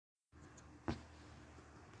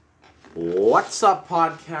What's up,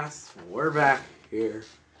 podcast? We're back here.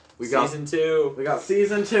 We got season 2. We got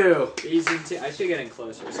season 2. Season 2. I should get in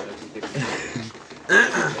closer so I can pick.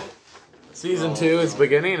 Season 2 is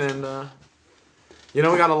beginning, and we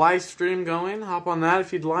got a live stream going. Hop on that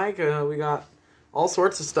if you'd like. We got all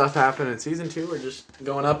sorts of stuff happening. Season 2, we're just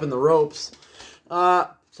going up in the ropes.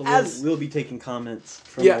 We'll be taking comments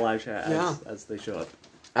from the live chat as they show up.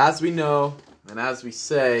 As we know, and as we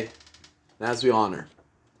say, and as we honor,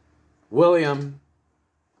 William.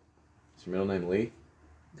 Is your middle name Lee?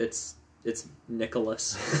 It's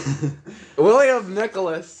Nicholas. William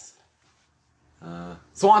Nicholas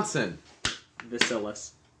Swanson.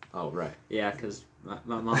 Vasilis. Oh, right. Yeah, because my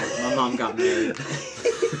mom got married.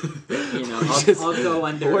 I'll go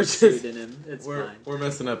under a pseudonym. It's fine. We're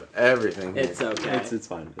messing up everything. It's okay. It's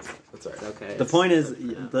fine. It's all right. Okay. The point is,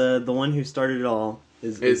 the one who started it all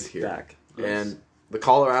is here. back. And the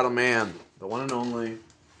Colorado man, the one and only,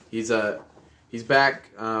 he's back.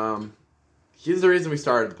 He's the reason we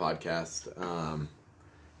started the podcast.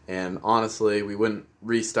 And honestly, we wouldn't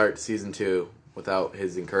restart season 2 without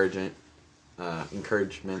his encouragement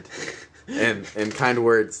and kind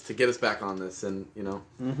words to get us back on this. And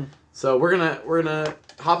so we're gonna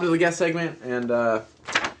hop into the guest segment and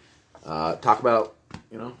talk about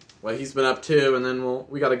what he's been up to, and then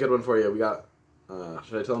we got a good one for you. We got.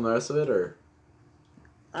 Should I tell him the rest of it, or?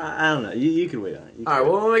 I don't know. You can wait on it. All right.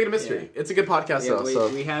 Well, we'll make it a mystery. Yeah. It's a good podcast, though. So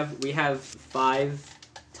we have 5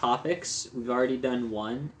 topics. We've already done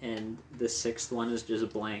 1, and the 6th one is just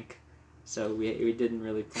blank. So we didn't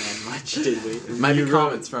really plan much, did we? Might be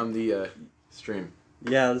comments from the stream.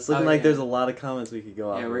 Yeah, it's looking like there's a lot of comments we could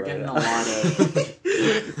go off. Yeah, we're getting a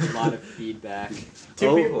lot of feedback.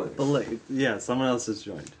 2 people. But someone else has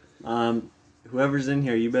joined. Whoever's in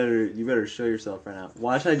here, you better show yourself right now.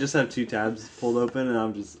 Watch, I just have 2 tabs pulled open, and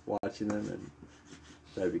I'm just watching them, and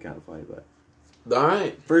that'd be kind of funny. But all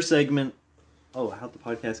right, first segment. Oh, how the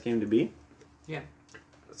podcast came to be. Yeah.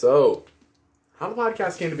 So, how the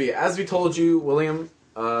podcast came to be, as we told you, William.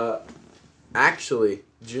 Actually,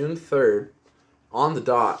 June 3rd, on the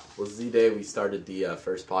dot, was the day we started the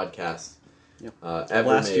first podcast. Yep. Ever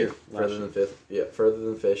Last made. year. Further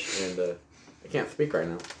than fish, and I can't speak right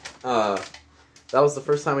now. That was the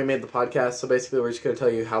first time we made the podcast, so basically we're just going to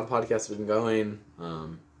tell you how the podcast has been going,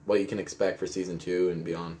 what you can expect for season 2 and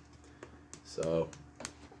beyond. So,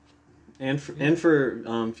 and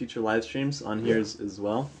for future live streams on here as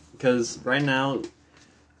well, because right now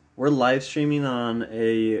we're live streaming on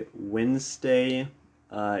a Wednesday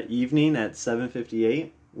evening at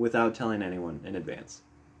 7:58 without telling anyone in advance,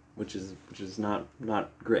 which is not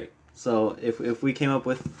great. So if we came up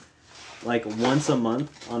with like once a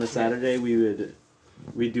month on a Saturday, we'd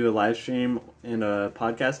do a live stream and a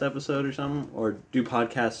podcast episode or something, or do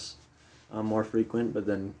podcasts more frequent, but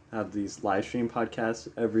then have these live stream podcasts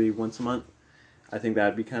every once a month. I think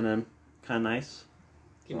that'd be kind of nice.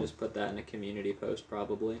 You can just put that in a community post,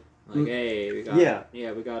 probably. Like, hey, we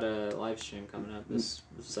got a live stream coming up this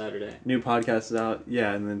Saturday. New podcast is out,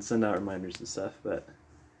 and then send out reminders and stuff. But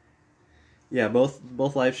yeah,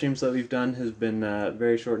 both live streams that we've done has been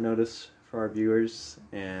very short notice for our viewers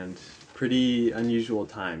and pretty unusual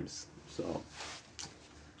times. So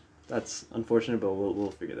that's unfortunate, but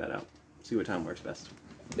we'll figure that out. See what time works best.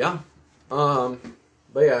 Yeah. But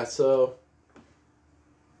yeah, so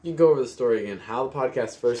you can go over the story again. How the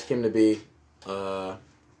podcast first came to be. We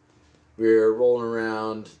were rolling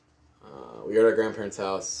around. We were at our grandparents'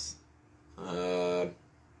 house. And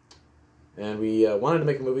we wanted to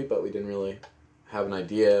make a movie, but we didn't really have an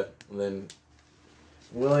idea. And then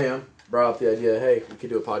William brought up the idea, hey, we could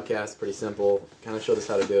do a podcast, pretty simple, kind of showed us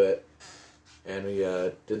how to do it. And we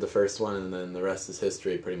did the first one, and then the rest is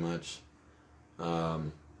history, pretty much.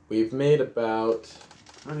 We've made about...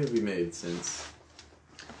 How many have we made since?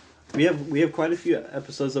 We have quite a few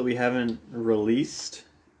episodes that we haven't released.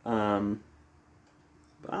 But I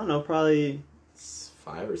don't know, probably...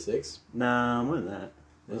 5 or 6? Nah, more than that.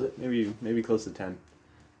 Is it? Maybe close to 10.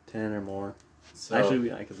 10 or more. So,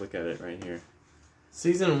 actually, I could look at it right here.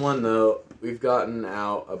 Season 1, though, we've gotten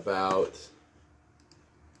out about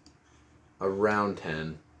around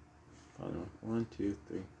 10. Hold on. 1, 2,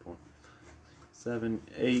 3, 4, 7,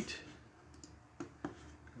 8.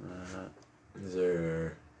 Is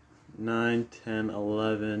there 9, 10,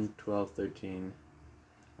 11, 12, 13.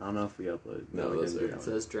 I don't know if we uploaded. No, those are... It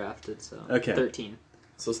says drafted, so... Okay. 13.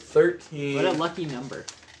 So it's 13. What a lucky number.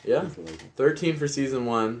 Yeah. 13 for season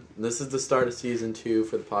 1. And this is the start of season 2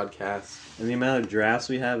 for the podcast. And the amount of drafts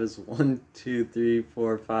we have is 1, 2, 3,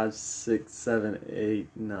 4, 5, 6, 7, 8,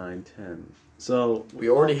 9, 10. So we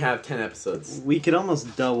already have 10 episodes. We could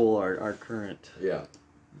almost double our current. Yeah.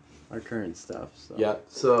 our current stuff. So. Yeah,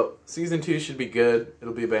 so season 2 should be good.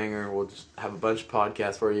 It'll be a banger. We'll just have a bunch of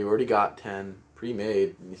podcasts for you. We already got 10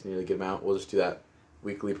 pre-made. You just need to get them out. We'll just do that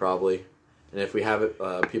weekly probably. And if we have it,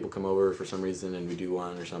 people come over for some reason and we do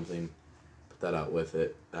one or something, put that out with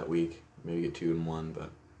it that week. Maybe get 2 in 1,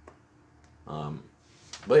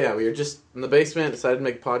 but yeah, we were just in the basement, decided to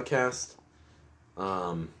make a podcast.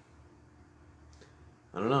 I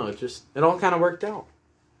don't know, it all kind of worked out.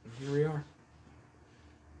 And here we are.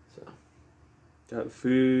 So. Got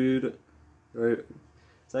food. Or, does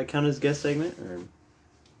that count as guest segment?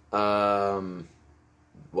 Or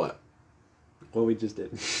What? what we just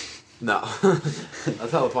did? No.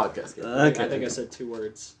 That's how the podcast goes. Okay. I think I said 2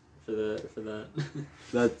 words for that.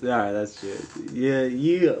 That's alright. That's good. Yeah,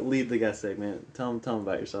 you lead the guest segment. Tell them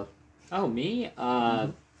about yourself. Oh, me? I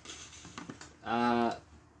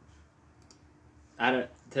don't.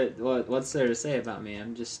 What's there to say about me?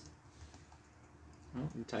 I'm just. Oh,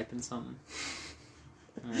 I'm typing something.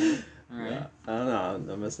 All right. Yeah, I don't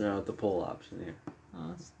know. I'm messing around with the poll option here.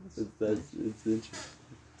 Oh, It's interesting.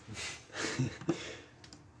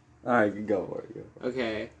 Alright, go for it.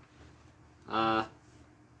 okay.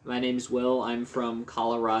 My name's Will. I'm from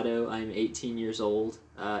Colorado. I'm 18 years old.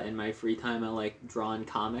 In my free time, I like drawing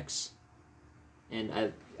comics, and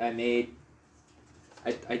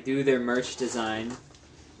I do their merch design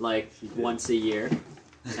like once a year,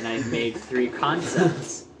 and I've made 3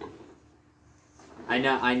 concepts.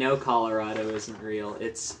 I know Colorado isn't real.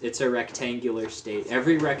 It's a rectangular state.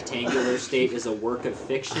 Every rectangular state is a work of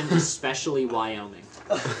fiction, especially Wyoming.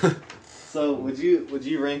 So would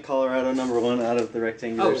you rank Colorado number 1 out of the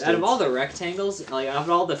rectangular states? Out of all the rectangles, like out of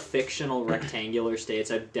all the fictional rectangular states,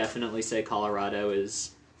 I'd definitely say Colorado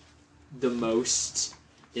is the most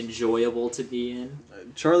enjoyable to be in.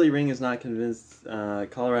 Charlie Ring is not convinced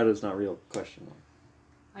Colorado is not real. Question mark.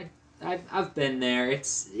 I've been there.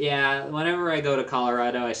 Whenever I go to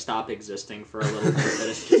Colorado, I stop existing for a little bit, but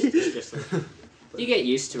it's just like, you get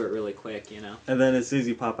used to it really quick, you know. And then as soon as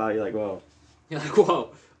you pop out, you're like, whoa. You're like, whoa,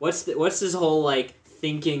 what's this whole like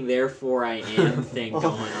thinking therefore I am thing going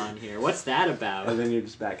on here? What's that about? And then you're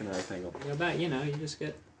just back in the rectangle. You just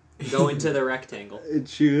go into the rectangle.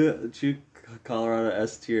 Chew Colorado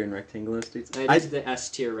S tier and rectangular states. It's the S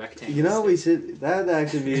tier rectangle. You know, that'd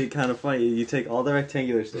actually be kind of funny. You take all the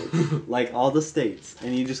rectangular states, like all the states,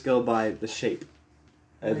 and you just go by the shape,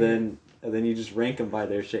 and then you just rank them by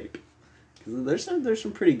their shape. Because there's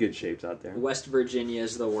some pretty good shapes out there. West Virginia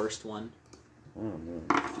is the worst one. I don't know.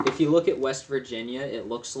 If you look at West Virginia, it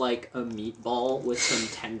looks like a meatball with some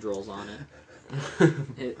tendrils on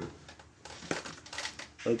it.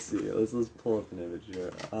 Let's see. Let's pull up an image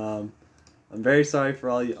here. I'm very sorry for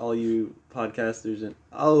all you podcasters and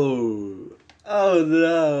oh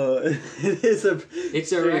no,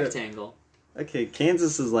 It's a rectangle. Okay,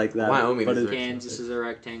 Kansas is like that. Wyoming but is Kansas is a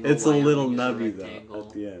rectangle. It's Wyoming a little is nubby rectangle. though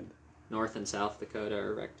at the end. North and South Dakota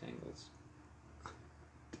are rectangles.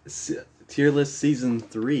 Tier list season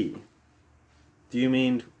 3. Do you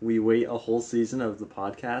mean we wait a whole season of the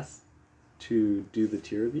podcast to do the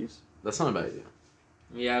tier reviews? That's not a bad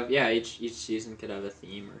idea. Each season could have a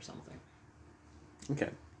theme or something. Okay,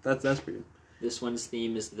 that's pretty good. This one's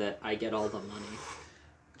theme is that I get all the money.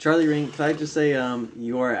 Charlie Ring, can I just say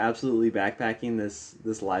you are absolutely backpacking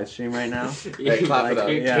this live stream right now? Hey, clap it up.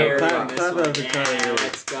 Yeah, clap it up for Charlie Ring.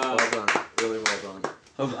 Let's go. Well done. Really well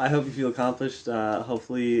done. I hope you feel accomplished.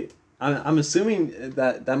 Hopefully, I'm assuming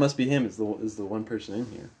that must be him. Is the one person in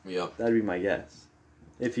here? Yep. That'd be my guess.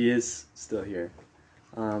 If he is still here,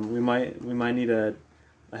 we might need a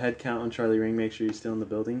head count on Charlie Ring. Make sure he's still in the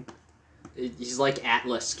building. He's like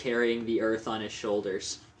Atlas carrying the earth on his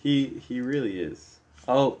shoulders. He really is.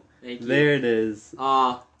 Oh, Thank you. there it is.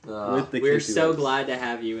 With the we're kissy so lips. glad to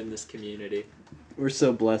have you in this community. We're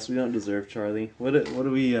so blessed. We don't deserve Charlie. What do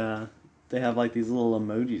we? They have like these little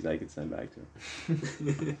emojis I could send back to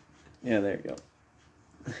him. Yeah, there you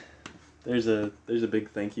go. There's a big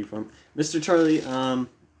thank you for him, Mr. Charlie.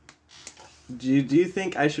 Do you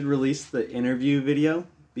think I should release the interview video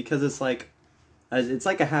because it's like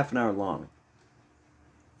a half an hour long,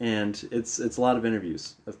 and it's a lot of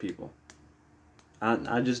interviews of people.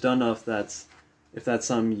 I just don't know if that's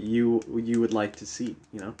something you would like to see,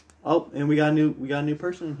 you know. Oh, and we got a new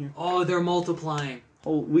person in here. Oh, they're multiplying.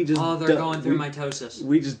 Oh, they're going through mitosis.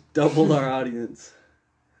 We just doubled our audience.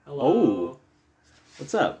 Hello. Oh,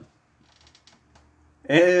 what's up?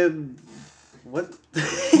 And what?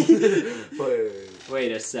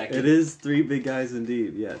 Wait a second. It is 3 big guys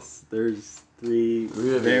indeed. Yes, there's 3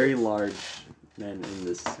 very large men in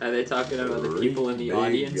this. Are they talking about the people in the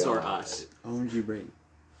audience or us? OMG, Braden.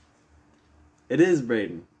 It is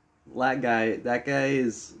Braden. That guy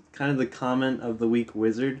is kind of the comment of the week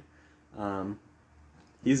wizard.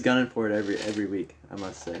 He's gunning for it every week, I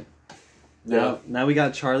must say. Now we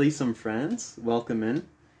got Charlie some friends. Welcome in,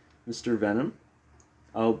 Mr. Venom.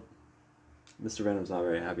 Oh, Mr. Venom's not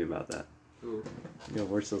very happy about that. Ooh.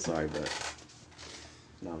 We're so sorry, but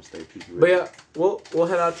no mistake. But yeah, we'll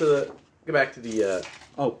head out to get back to the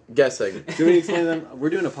guest segment. Do we explain them? We're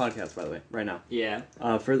doing a podcast, by the way, right now. Yeah.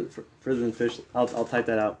 Further than fish, I'll type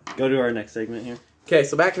that out. Go to our next segment here. Okay,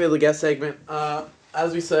 so back into the guest segment.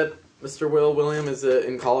 As we said, Mr. William is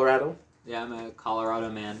in Colorado. Yeah, I'm a Colorado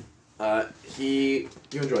man. You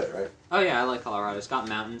enjoy it, right? Oh yeah, I like Colorado. It's got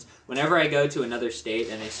mountains. Whenever I go to another state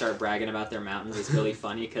and they start bragging about their mountains, it's really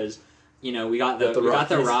funny because, we got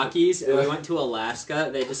the Rockies, and we went to Alaska.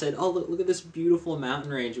 They just said, "Oh, look at this beautiful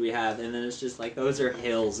mountain range we have," and then it's just like those are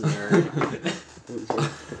hills, nerd.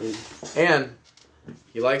 And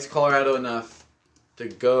he likes Colorado enough to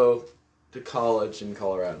go to college in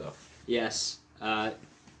Colorado. Yes.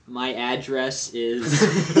 My address is.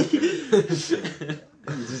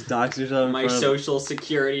 Just dox yourself. My social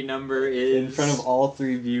security number is in front of all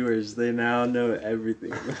 3 viewers. They now know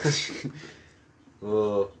everything.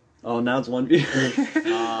 Oh, now it's 1 viewer.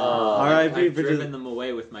 I've driven them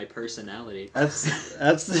away with my personality. F's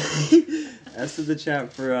to the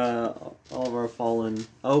chat for all of our fallen.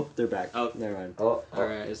 Oh, they're back. Oh, never mind. All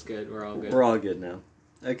right, it's good. We're all good. We're all good now.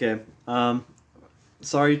 Okay.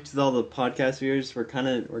 Sorry to all the podcast viewers. We're kind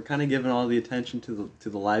of giving all the attention to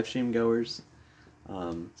the live stream goers.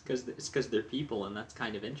 It's because they're people, and that's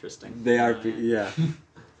kind of interesting. They are, yeah.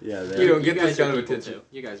 Yeah, you don't get this kind of attention. Too.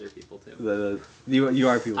 You guys are people too. You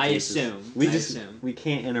are people. I assume. We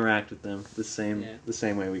can't interact with them the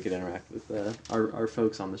same way we could interact with our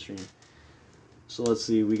folks on the stream. So let's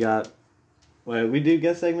see. We got. What we do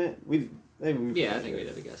guest segment? I think we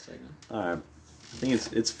did a guest segment. All right. I think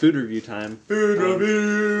it's food review time. Food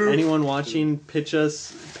review. Anyone watching, pitch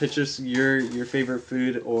us your favorite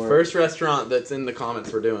food or first restaurant that's in the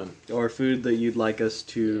comments we're doing, or food that you'd like us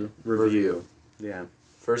to review. Yeah.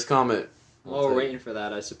 First comment. While we're waiting for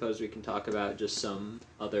that, I suppose we can talk about just some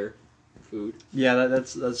other food. Yeah,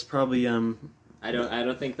 that's probably I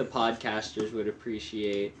don't think the podcasters would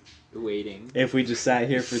appreciate waiting. If we just sat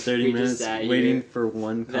here for 30 minutes waiting for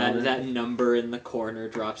one comment. That number in the corner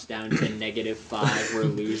drops down to -5. We're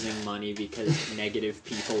losing money because negative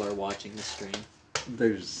people are watching the stream.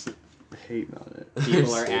 They're just hating on it.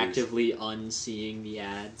 People are actively unseeing the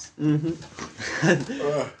ads. Mm-hmm.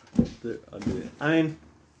 I mean,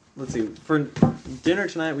 let's see. For dinner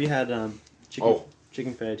tonight, we had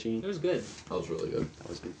chicken fettuccine. It was good. That was really good. That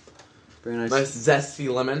was good. Very nice. Nice zesty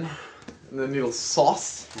lemon. And then little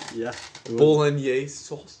sauce. Yeah. Bolognese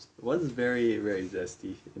sauce. It was very, very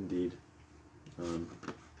zesty indeed.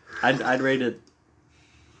 I'd rate it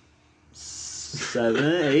 7,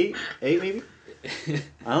 8 maybe.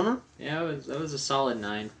 I don't know. Yeah, that was a solid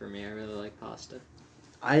 9 for me. I really like pasta.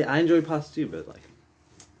 I enjoy pasta too, but like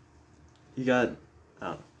you got I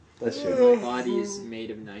don't know. That's true. My body is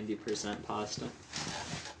made of 90% pasta.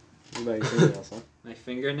 What about your fingernails, huh? My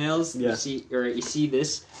fingernails? Yeah. You see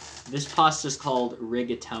this pasta's called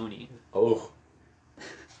rigatoni. Oh.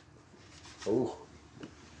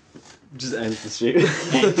 Just ends the stream.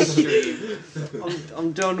 End the stream.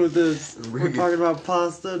 I'm done with this. We're talking about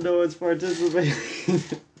pasta. No one's participating.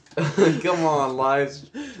 Come on, live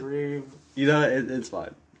stream. You know, it's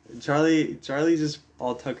fine. Charlie's just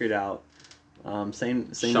all tuckered out.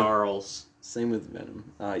 Same. Charles. Same with Venom.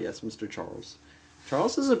 Yes, Mr. Charles.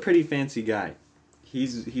 Charles is a pretty fancy guy.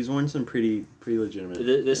 He's worn some pretty legitimate.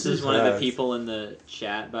 This is one of the people in the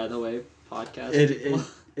chat, by the way. Podcast.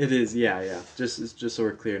 It is. Yeah. Just so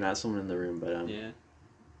we're clear, not someone in the room, but yeah.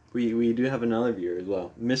 We do have another viewer as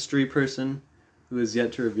well. Mystery person who is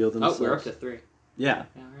yet to reveal themselves. Oh, we're up to 3. Yeah.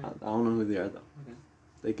 Right. I don't know who they are though. Okay.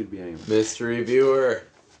 They could be anyone. Mystery viewer.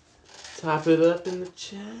 Top it up in the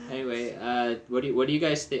chat. Anyway, what do you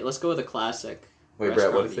guys think? Let's go with a classic. Wait,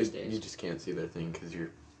 Brett, what if days. you just can't see their thing because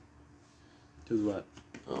you're... Because what?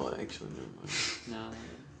 Oh, actually, never mind. No.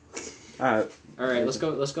 All right. Let's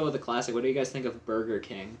go with a classic. What do you guys think of Burger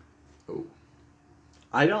King? Oh.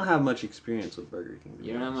 I don't have much experience with Burger King.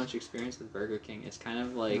 You don't have much experience with Burger King. It's kind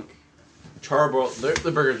of like... Charboiled.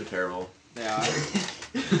 The burgers are terrible. They are.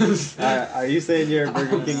 Are you saying you're a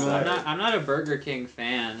Burger King fan? I'm not a Burger King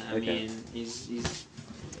fan. I mean, he's.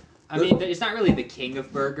 I mean, it's not really the king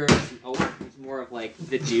of burgers. He's more of like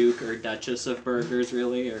the Duke or Duchess of burgers,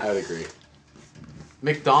 really. I would agree.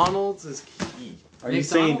 McDonald's is key. Are you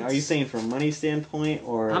saying from a money standpoint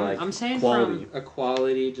or I'm saying quality? From a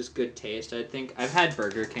quality, just good taste. I think I've had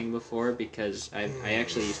Burger King before because I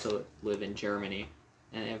actually used to live in Germany,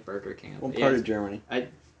 and they have Burger King. What part of Germany? I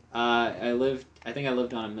lived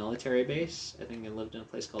on a military base. I think I lived in a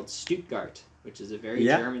place called Stuttgart, which is a very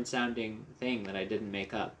German-sounding thing that I didn't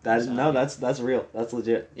make up. That's real. That's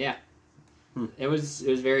legit. Yeah. It was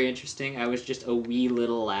very interesting. I was just a wee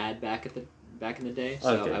little lad back in the day, so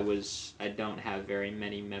okay. I don't have very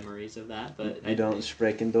many memories of that. But you don't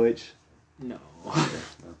sprechen Deutsch? No.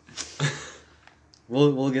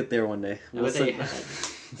 We'll get there one day. We'll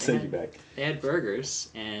send you back. They had burgers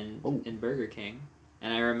in Burger King,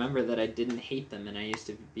 and I remember that I didn't hate them, and I used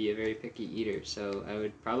to be a very picky eater. So I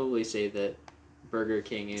would probably say that Burger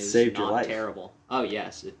King is not terrible. Oh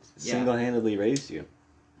yes, single-handedly raised you.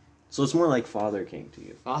 So it's more like Father King to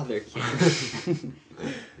you. Father King.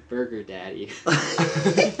 Burger Daddy.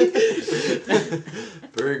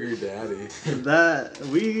 Burger Daddy. That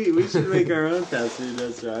we should make our own fast food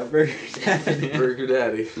restaurant. Burger Daddy. Burger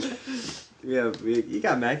Daddy. Yeah, you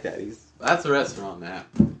got Mac Daddies. That's a restaurant now.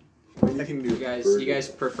 You can do. You guys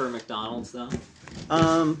prefer McDonald's though?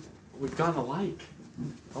 We've gone alike.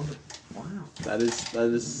 Oh, wow. That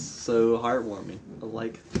is so heartwarming.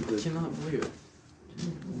 I cannot believe it.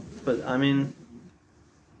 But I mean,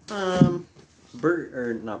 not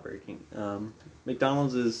Burger King.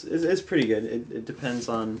 McDonald's is pretty good. It depends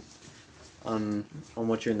on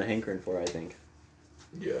what you're in the hankering for, I think.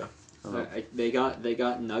 Yeah. They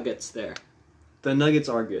got nuggets there. The nuggets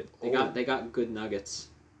are good. They got good nuggets.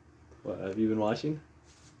 What, have you been watching?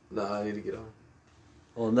 No, I need to get on.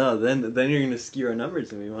 Well, no, then you're gonna skew our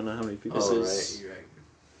numbers, and we want to know how many people. Oh, right. You're right.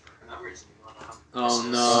 Oh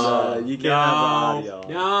no! You can't have the audio.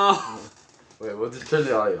 No. Wait, we'll just turn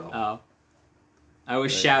the audio off. Oh. I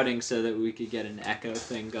was shouting so that we could get an echo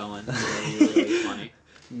thing going. It would be really funny.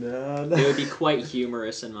 No. It would be quite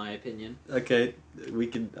humorous, in my opinion. Okay, we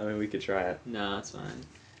could try it. No, it's fine.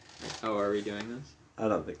 Oh, are we doing this? I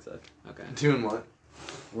don't think so. Okay. Doing what?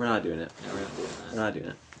 We're not doing it. No, we're not doing that. We're not doing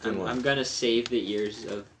it. I'm gonna save the ears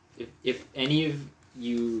of if any of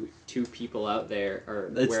you two people out there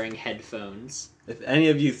are wearing headphones. If any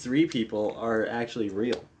of you three people are actually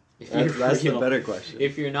real. That's the better question.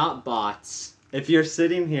 If you're not bots. If you're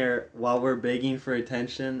sitting here while we're begging for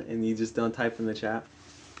attention and you just don't type in the chat,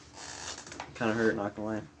 kind of hurt, not gonna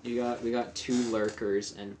lie. We got two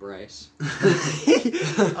lurkers and Bryce.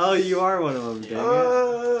 Oh, you are one of them, dang it.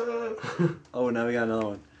 Oh, now we got another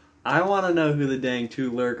one. I want to know who the dang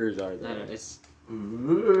two lurkers are. Though. I don't know, it's...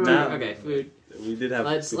 Okay, food. We did have.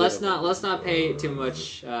 Let's not pay too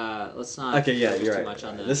much. Let's not. Okay, yeah, you're too right. much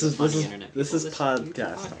on the this is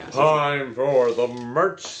podcast. Time for the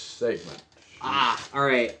merch segment. All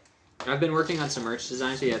right. I've been working on some merch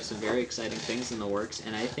designs. We have some very exciting things in the works,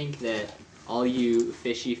 and I think that all you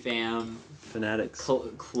Fishy Fam fanatics,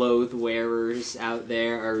 clothes wearers out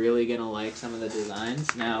there are really gonna like some of the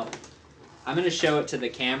designs. Now, I'm going to show it to the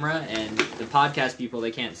camera, and the podcast people, they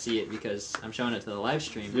can't see it because I'm showing it to the live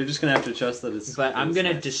stream. You're just going to have to trust that it's... But I'm going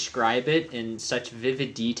to describe it in such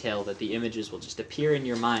vivid detail that the images will just appear in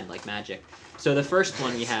your mind like magic. So the first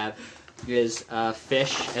one we have is a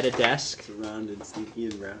fish at a desk. It's round and sneaky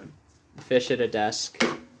and round. Fish at a desk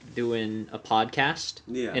doing a podcast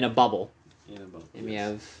in a bubble. And we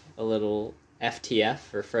have a little FTF,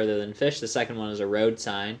 for further than fish. The second one is a road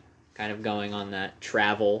sign, kind of going on that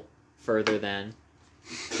travel... further than,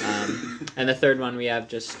 and the third one we have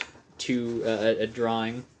just a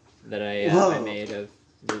drawing that I made of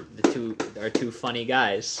our two funny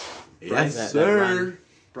guys. Yes, sir.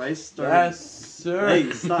 Bryce started. Yes, sir. Hey,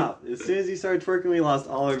 stop! As soon as you started twerking, we lost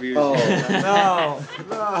all our viewers. Oh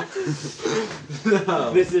no!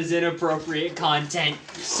 This is inappropriate content.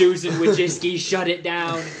 Susan Wojcicki, shut it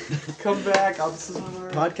down. Come back.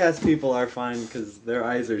 Podcast people are fine because their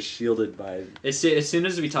eyes are shielded by. As soon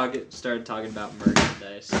as we started talking about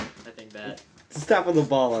merchandise, I think that. Stop on the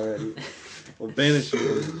ball already. We'll banish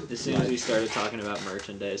you. As soon as we started talking about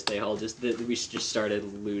merchandise, we just started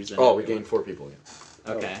losing. Oh, we gained 4 people again.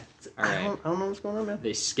 Okay, all right. I don't know what's going on, man.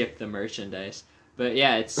 They skipped the merchandise, but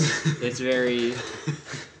yeah, it's very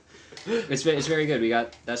it's very good. We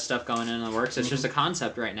got that stuff going in the works. It's just a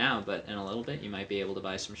concept right now, but in a little bit, you might be able to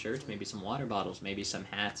buy some shirts, maybe some water bottles, maybe some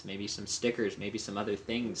hats, maybe some stickers, maybe some other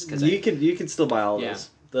things. Because you could still buy all those.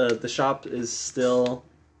 The shop is still,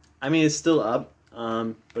 it's still up.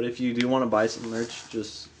 But if you do want to buy some merch,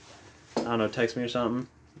 just I don't know, text me or something.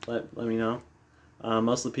 Let me know.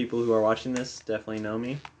 Most of the people who are watching this definitely know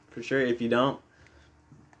me, for sure. If you don't,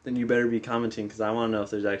 then you better be commenting, because I want to know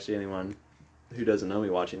if there's actually anyone who doesn't know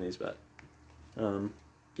me watching these. But,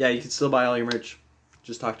 yeah, you can still buy all your merch.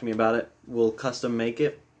 Just talk to me about it. We'll custom make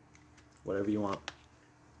it, whatever you want.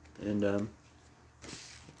 And,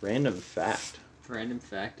 random fact. Random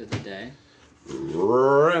fact of the day.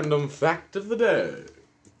 Random fact of the day.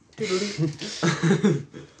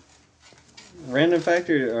 Random fact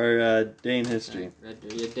or day in history? A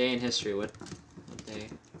day in history. What day?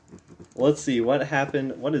 Let's see. What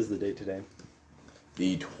happened? What is the date today?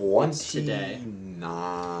 The 29th.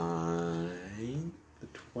 The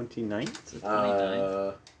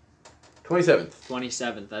 29th? 27th.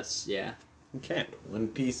 27th. That's, yeah. Okay.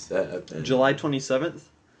 27th. July 27th?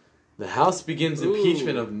 The House begins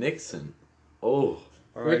impeachment of Nixon. Oh.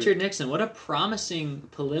 All right. Richard Nixon, what a promising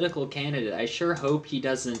political candidate. I sure hope he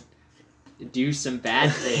doesn't do some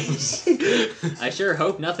bad things. I sure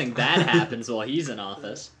hope nothing bad happens while he's in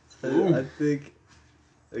office. I think...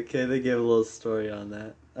 Okay, they gave a little story on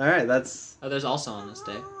that. Alright, that's... Oh, there's also on this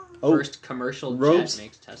day. Oh, First commercial jet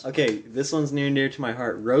makes Tesla. Okay, this one's near and dear to my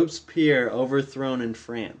heart. Robespierre overthrown in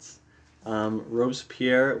France.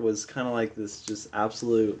 Robespierre was kind of like this just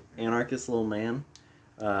absolute anarchist little man,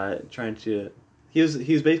 trying to... He was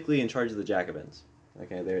basically in charge of the Jacobins.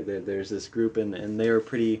 Okay, there's this group, and they were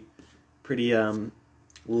pretty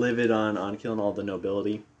livid on killing all the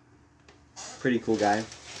nobility. Pretty cool guy,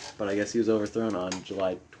 but I guess he was overthrown on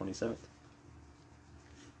July 27th.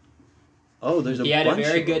 Oh, there's a bunch. He had a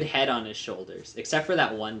very good head on his shoulders, except for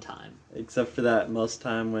that one time. Except for that most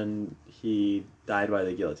time when he died by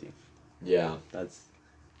the guillotine. Yeah. That's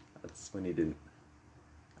when he didn't.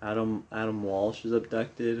 Adam Walsh is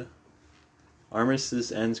abducted.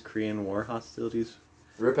 Armistice ends Korean War hostilities.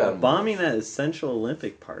 Rip Adam Bombing at Central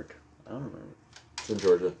Olympic Park. I don't remember. It's in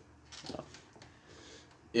Georgia. Oh.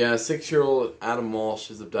 Yeah, 6-year-old Adam Walsh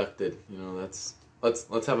is abducted. You know, let's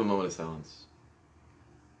have a moment of silence.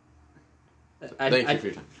 Thank you for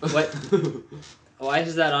your time. What? Why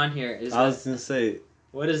is that on here? I was gonna say.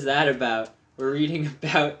 What is that about? We're reading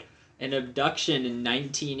about an abduction in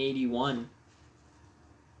 1981.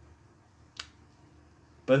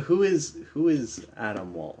 But who is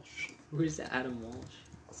Adam Walsh? Who is Adam Walsh?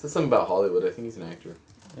 It says something about Hollywood. I think he's an actor.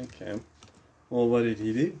 Okay. Well, what did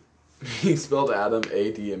he do? He spelled Adam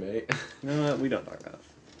A-D-M-A. No, we don't talk about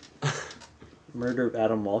it. Murder of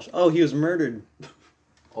Adam Walsh. Oh, he was murdered.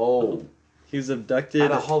 Oh. He was abducted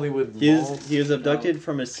at a Hollywood he mall. He was abducted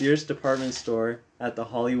from a Sears department store at the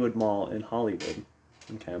Hollywood Mall in Hollywood.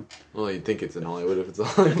 Okay. Well, you'd think it's in Hollywood if it's a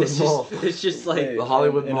Hollywood mall. It's just like... The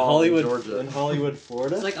Hollywood in Mall Hollywood, in Georgia. In Hollywood,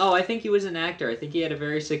 Florida? It's like, oh, I think he was an actor. I think he had a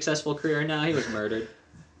very successful career. Now he was murdered.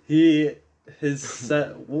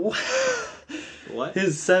 What?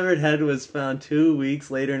 His severed head was found 2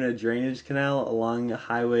 weeks later in a drainage canal along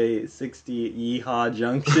Highway 60 Yeehaw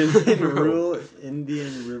Junction in rural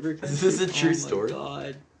Indian River country. Is this a true story?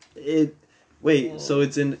 God. So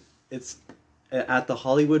it's at the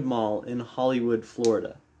Hollywood Mall in Hollywood,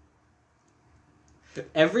 Florida.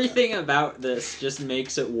 Everything about this just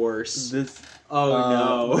makes it worse.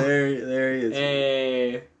 No. There he is.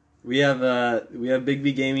 Hey. We have Big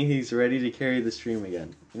B Gaming. He's ready to carry the stream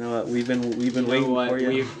again. You know what? We've been waiting for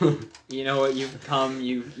you. You know what? You've come.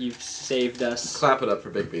 You've saved us. Clap it up for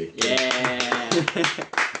Big B. Yeah.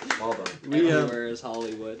 Well done. Everywhere is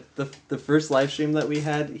Hollywood. The first live stream that we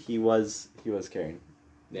had, he was carrying.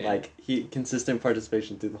 Yeah. Like consistent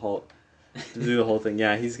participation through the whole thing.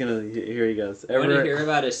 Yeah, he's gonna. Here he goes. I want to hear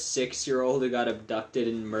about a 6-year-old who got abducted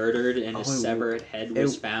and murdered, and his severed head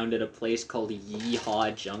was found at a place called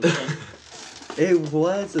Yeehaw Junction. It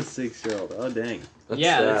was a 6-year-old. Oh dang. That's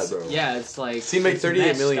sad, bro. Yeah, it's like... Seemed like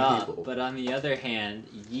 38 million up, people. But on the other hand,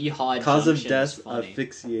 Yeehaw Cause Junction of death, is funny.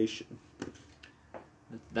 asphyxiation.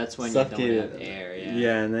 That's when Suffocated. You don't have air, yeah.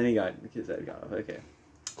 Yeah, and then his head got off. Okay.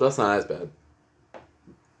 So that's not as bad.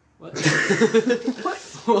 What?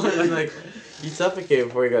 Well, I mean, like, he suffocated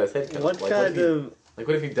before he got his head cut off.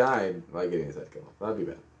 What if he died by getting his head cut off? That'd be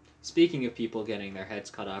bad. Speaking of people getting their heads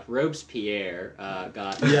cut off, Robespierre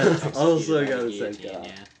got... also got his head cut off.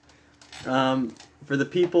 Yeah. For the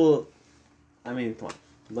people, I mean, come on.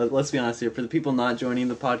 Let's be honest here. For the people not joining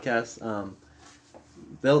the podcast,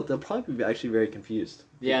 they'll probably be actually very confused.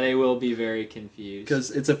 Yeah, they will be very confused.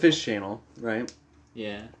 Because it's a fish channel, right?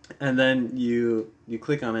 Yeah. And then you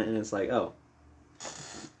click on it, and it's like, oh,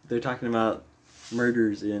 they're talking about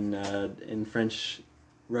murders in French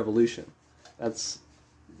Revolution. That's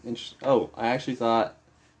interesting. Oh, I actually thought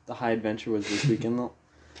the High Adventure was this weekend though.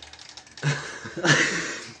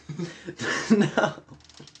 No,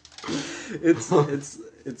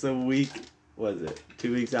 it's a week. What is it?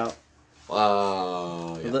 2 weeks out.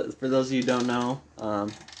 Yeah. For those of you who don't know,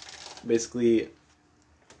 basically,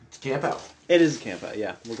 It's camp out. it is a camp out.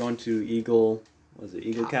 Yeah, we're going to Eagle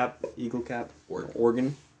Cap,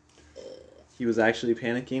 Oregon. He was actually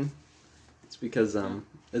panicking. It's because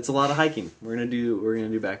it's a lot of hiking. We're gonna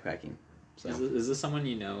do backpacking. So Is this someone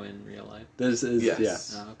you know in real life? this is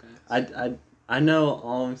Yes. Oh, okay. I know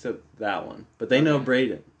all except that one, but they know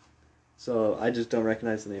Braden. So I just don't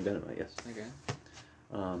recognize the name Benham, I guess. Okay.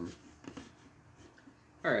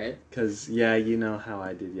 All right. Because you know how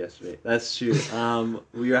I did yesterday. That's true.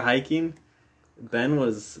 We were hiking. Ben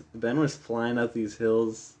was flying up these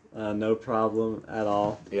hills, no problem at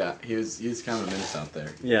all. Yeah, he was kind of a menace out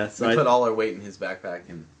there. Yeah, so We put all our weight in his backpack,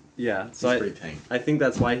 and so he's pretty tame. I think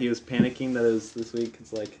that's why he was panicking that it was this week.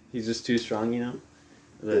 It's like he's just too strong,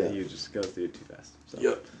 that he would just go through it too fast. So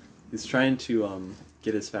Yep. he's trying to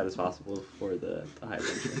get as fat as possible for the high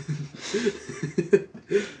adventure.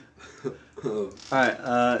 All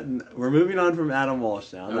right, we're moving on from Adam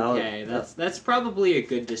Walsh now. Okay, that's probably a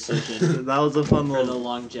good decision That was a fun for the little.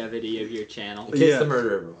 longevity of your channel. In case Yeah. the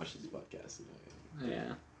murderer ever watches the podcast.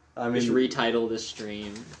 Yeah. I Just mean, retitle the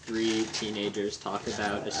stream. 3 teenagers talk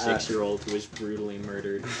about a 6-year-old who was brutally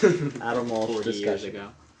murdered Adam Walsh 40 years discussion.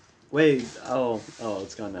 ago. Wait, oh,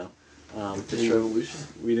 it's gone now. Fish Revolution?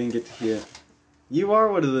 We didn't get to hear it. You are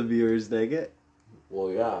one of the viewers, dang it.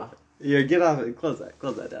 Well, yeah. Yeah, get off it. Close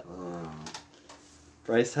that down.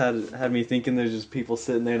 Bryce had me thinking there's just people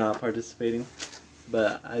sitting there not participating,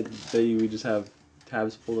 but I bet you we just have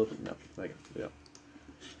tabs pulled open. No, we don't.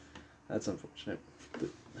 That's unfortunate. But,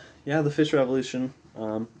 yeah, the Fish Revolution.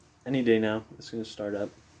 Any day now, it's going to start up.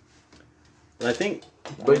 But I think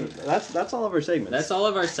that's all of our segments. That's all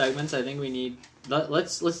of our segments. I think we need.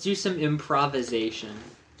 Let's do some improvisation.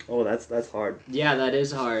 Oh, that's hard. Yeah, that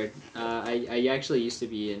is hard. I actually used to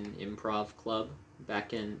be in improv club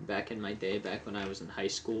back in my day, back when I was in high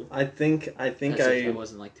school. I think That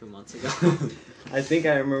wasn't like 2 months ago. I think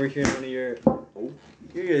I remember hearing one of your. Oh,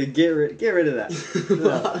 you're gonna get rid of that.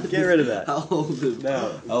 No, get rid of that. I'll hold it.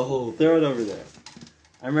 No, I'll hold throw it over there.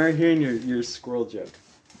 I remember hearing your squirrel joke.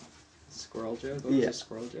 Squirrel joke? What was a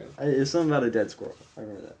squirrel joke? It's something about a dead squirrel. I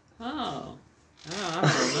remember that. Oh, I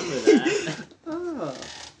don't remember that. Oh.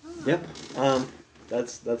 Yep.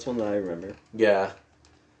 That's one that I remember. Yeah.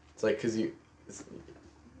 It's like, because you...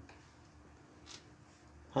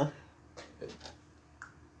 Huh?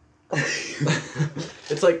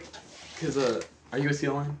 It's like, because, are you a sea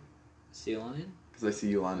lion? Sea lion? Because I see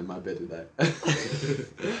you lying in my bed today.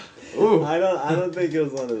 Ooh. I don't think it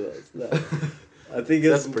was one of those. No. I think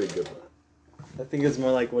it's... That's a pretty good one. I think it's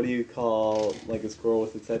more like, what do you call, like, a squirrel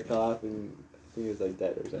with its head cut off, and I think it's like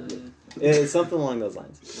dead or something. It's something along those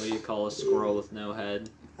lines. What do you call a squirrel with no head?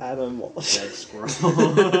 Adam Walsh. Dead squirrel.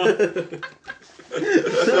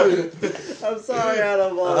 I'm sorry,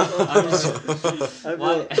 Adam Walsh. I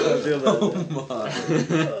feel bad. Oh my.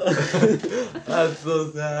 That's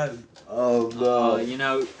so sad. Oh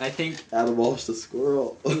no. I think Adam Walsh the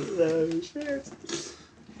squirrel. No, sure.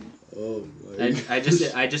 Oh my. I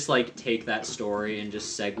just like take that story and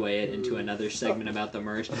just segue it into another segment about the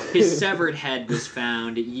merge. His severed head was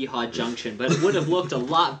found at Yeehaw Junction, but it would have looked a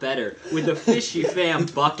lot better with a Fishy Fam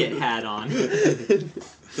bucket hat on.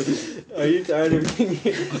 Are you tired of being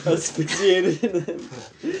asphyxiated in them?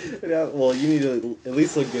 Yeah, well, you need to at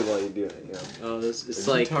least look good while you do it. Oh, it's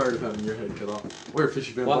I'm like tired of having your head cut off. Wear a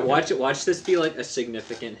Fishy Fan. watch this be like a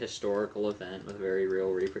significant historical event with very real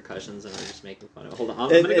repercussions, and we're just making fun of it. Hold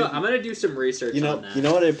on, I'm gonna do some research on that. You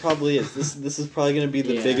know what it probably is. This is probably gonna be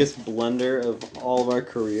the biggest blunder of all of our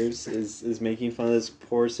careers. Is making fun of this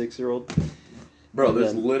poor 6-year-old. Bro,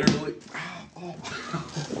 there's literally.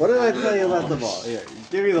 What did I tell you about the ball? Here,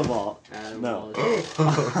 give me the ball. No.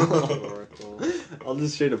 I'll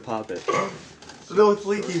just straight up pop it. No, it's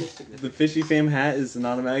leaking. The Fishy Fam hat is an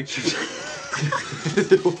automatic.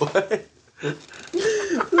 What?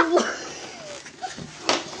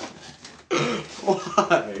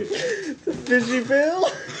 Why? The Fishy Fam?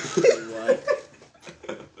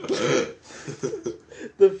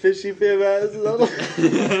 The Fishy Fam hat is an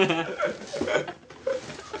automatic.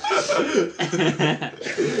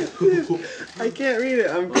 I can't read it.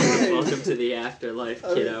 I'm crying. Welcome to the afterlife,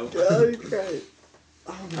 kiddo. I'm crying.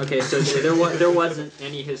 Okay, so there wasn't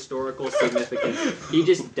any historical significance. He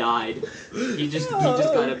just died. He just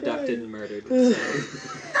got abducted and murdered. So.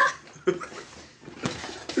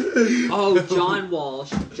 Oh, John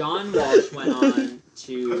Walsh. John Walsh went on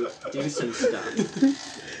to do some stuff.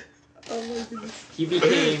 Oh my goodness. He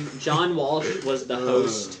became John Walsh was the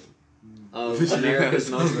host of America's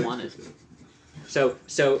Most Wanted. So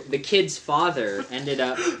the kid's father ended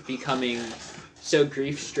up becoming so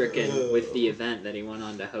grief-stricken with the event that he went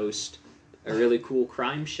on to host a really cool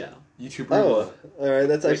crime show. YouTube. Oh, all right.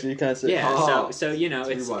 That's actually kind of sick. Yeah. Oh. So you know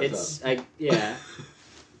it's yeah.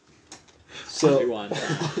 So Rewind.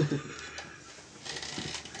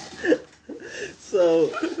 So,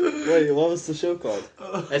 wait, what was the show called?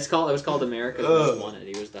 It was called America's Most Wanted.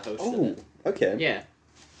 He was the host of it. Okay. Yeah.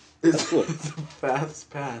 That's cool. It's a fast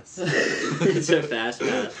pass. It's a fast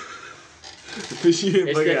pass. Because you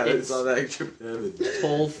didn't look It's at it, the- it's all that extra damage.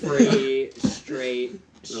 Toll free, straight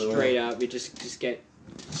up. You just get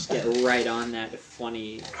right on that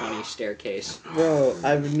funny staircase. Bro,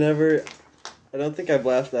 I don't think I've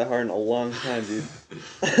laughed that hard in a long time, dude.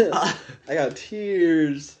 I got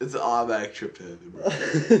tears. It's an automatic trip to heaven, bro.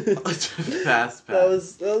 Fast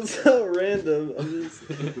pass. That was so random.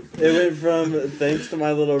 It went from thanks to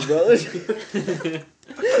my little brother to the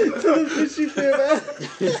fishy fair.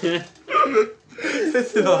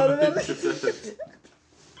 It's an automatic trip to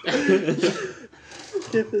heaven.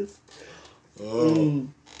 Get this. Oh.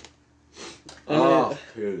 Oh,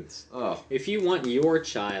 parents. Oh. If you want your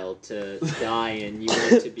child to die and you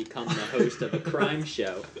want to become the host of a crime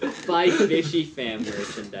show, buy Fishy Fam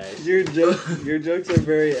merchandise. Your jokes are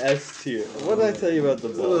very S tier. What did I tell you about the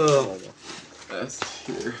ball? S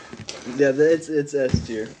tier. Yeah, it's S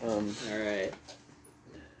tier. Alright.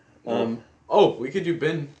 Oh, we could do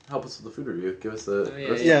Ben help us with the food review. Give us the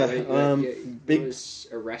Big- it was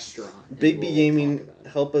a restaurant. and Big B we'll Gaming, talk about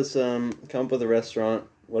it. help us come up with a restaurant,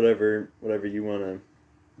 whatever you want to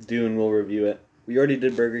do, and we'll review it. We already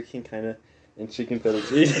did Burger King, kind of, and chicken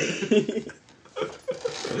fettuccine.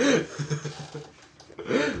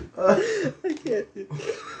 I can't.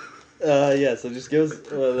 Yeah. So just give us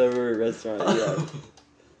whatever restaurant you got.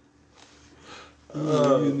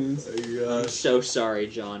 Oh my I'm gosh. so sorry,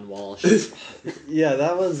 John Walsh. Yeah,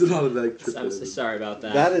 that was. It's an automatic trip to I'm so heaven. sorry about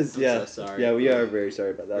that. That is I'm yeah. so sorry. Yeah, we are very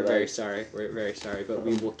sorry about that. We're very sorry. We're very sorry, but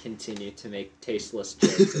we will continue to make tasteless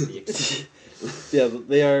jokes at the extent. Yeah,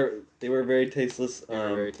 they were very tasteless. They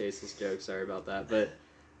were very tasteless jokes. Sorry about that, but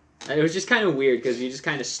it was just kind of weird because we just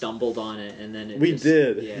kind of stumbled on it, and then we just,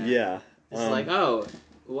 did. Yeah. Yeah. It's like, oh,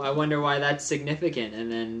 well, I wonder why that's significant,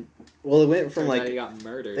 and then well, it went from turns out like he got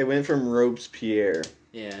murdered. it went from Robespierre.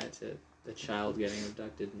 Yeah, to the child getting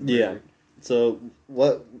abducted. And Yeah. murdered. So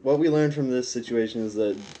what we learned from this situation is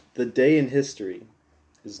that the day in history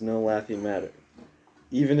is no laughing matter.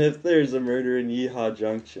 Even if there's a murder in Yeehaw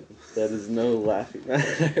Junction, that is no laughing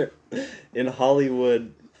matter. In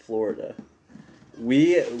Hollywood, Florida,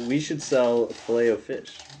 we should sell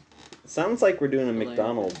Filet-O-Fish. Sounds like we're doing a Filet-O-Fish.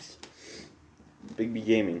 McDonald's. Big B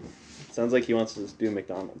Gaming. Sounds like he wants us to do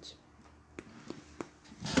McDonald's.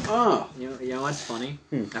 Oh. You know what's funny?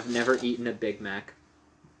 Hmm. I've never eaten a Big Mac.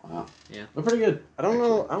 Wow. Yeah. They're pretty good. I don't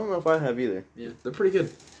know if I have either. They're pretty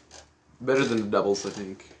good. Better than the doubles, I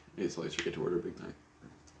think. I just always forget to order a Big Mac.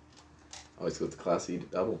 Always go with the classy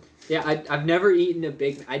double. Yeah, I've never eaten a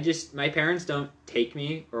Big. My parents don't take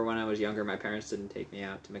me, or when I was younger, my parents didn't take me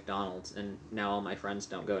out to McDonald's, and now all my friends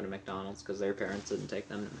don't go to McDonald's because their parents didn't take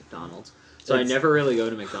them to McDonald's. So I never really go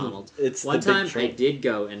to McDonald's. It's One the big time I trend. did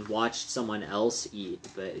go and watched someone else eat,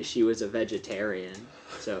 but she was a vegetarian.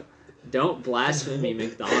 So don't blaspheme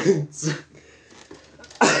McDonald's.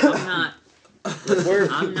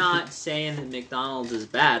 I'm not saying that McDonald's is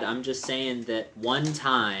bad. I'm just saying that one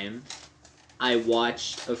time I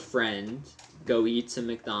watched a friend go eat some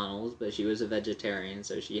McDonald's, but she was a vegetarian,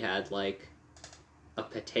 so she had like a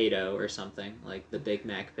potato or something, like the Big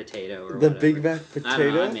Mac potato or The whatever. Big Mac I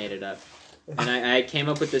don't know, potato? I made it up. And I came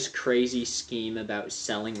up with this crazy scheme about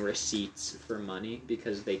selling receipts for money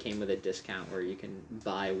because they came with a discount where you can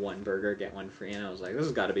buy one burger, get one free, and I was like, this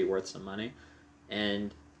has got to be worth some money.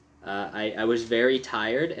 And I was very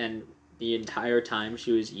tired, and the entire time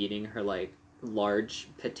she was eating her, like, large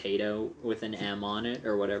potato with an M on it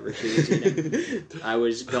or whatever she was eating, I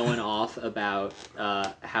was going off about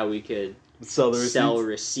how we could Sell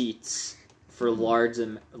receipts for large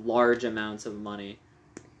amounts of money.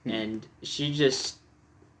 And she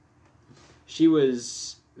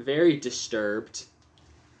was very disturbed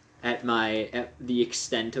at the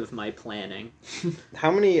extent of my planning. How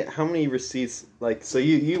many receipts, like, so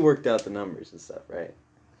you worked out the numbers and stuff, right?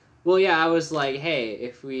 Well, yeah, I was like, hey,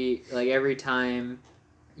 if we, like, every time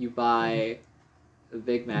you buy a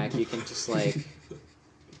Big Mac, you can just, like,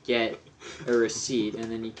 get a receipt and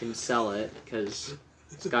then you can sell it because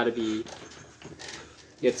it's got to be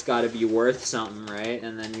worth something, right?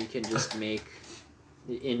 And then you can just make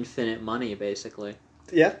infinite money, basically.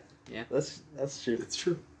 Yeah. Yeah. That's true. It's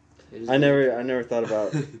true. I never thought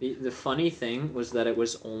about. The funny thing was that it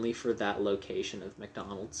was only for that location of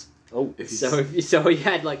McDonald's. Oh, So you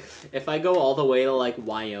had, like, if I go all the way to, like,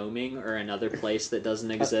 Wyoming or another place that doesn't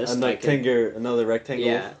exist, another rectangle.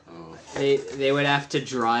 Yeah. Oh. They would have to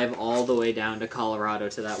drive all the way down to Colorado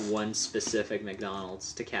to that one specific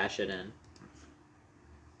McDonald's to cash it in.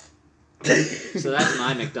 So that's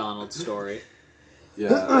my McDonald's story.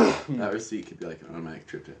 Yeah, that receipt could be like an automatic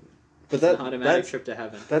trip to heaven. But An automatic trip to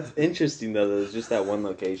heaven. That's interesting though. That it's just that one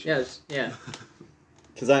location. Yes, yeah.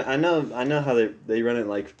 Because I know how they run it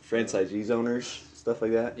like franchisee owners, stuff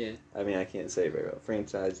like that. Yeah. I mean, I can't say it very well.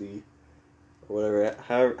 Franchisee, or whatever,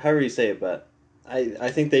 however you say it, but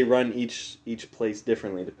I think they run each place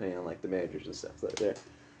differently depending on like the managers and stuff that there.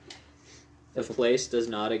 If a place does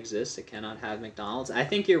not exist, it cannot have McDonald's. I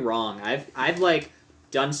think you're wrong. I've like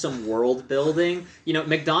done some world building. You know,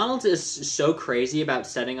 McDonald's is so crazy about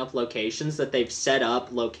setting up locations that they've set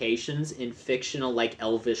up locations in fictional like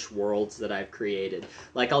elvish worlds that I've created.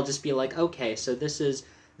 Like I'll just be like, okay, so this is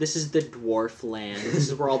the dwarf land. This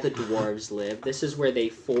is where all the dwarves live. This is where they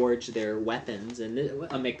forge their weapons. And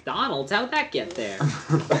a McDonald's, how'd that get there?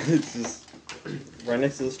 It's just right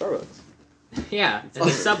next to the Starbucks. Yeah, and the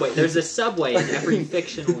Subway. There's a Subway in every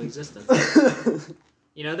fictional existence.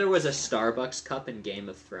 You know, there was a Starbucks cup in Game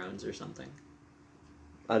of Thrones or something.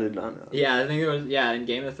 I did not know. Yeah, I think it was. Yeah, in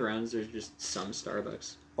Game of Thrones, there's just some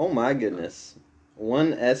Starbucks. Oh my goodness,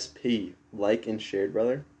 1 SP like and shared,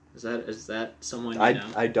 brother. Is that someone you know?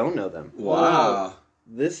 I don't know them. Wow.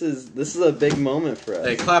 This is a big moment for us.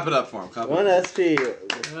 Hey, clap it up for him. Clap it 1 up. SP.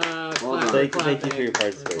 Thank you for your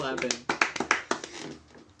participation. Clapping.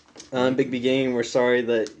 Big B Gaming, we're sorry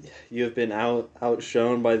that you have been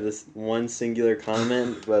outshone by this one singular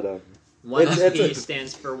comment, but One SP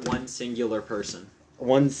stands for one singular person.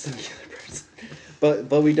 One singular person.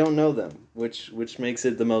 But we don't know them, which makes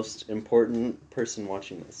it the most important person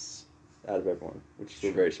watching this out of everyone, which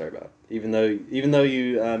we're very sorry about. Even though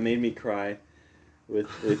you made me cry with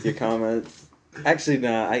your comments. Actually,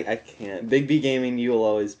 no, I can't. Big B Gaming, you will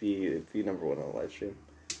always be number one on the live stream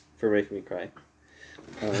for making me cry.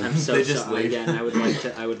 I'm so sorry. Again, I would like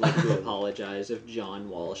to apologize if John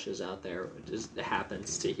Walsh is out there just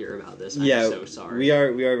happens to hear about this. I'm so sorry. We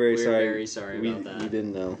are very sorry. We're very sorry about that. We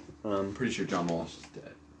didn't know. Pretty sure John Walsh is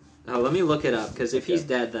dead. Oh, let me look it up because if he's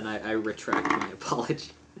dead, then I retract my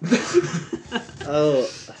apology. Oh,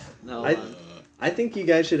 No. I think you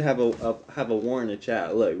guys should have a war in the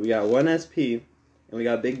chat. Look, we got 1 SP and we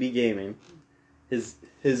got Big B Gaming. His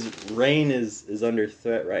reign is under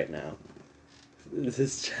threat right now.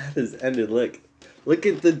 This chat has ended. Look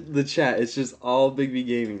at the chat. It's just all Big B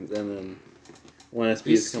Gaming, and then 1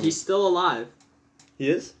 SP is coming. He's still alive. He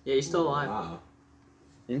is? Yeah, he's still alive. Wow.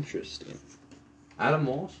 Interesting. Adam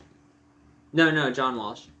Walsh? No, John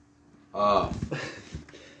Walsh. Oh.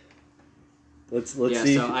 Let's yeah,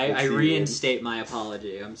 see. So I reinstate my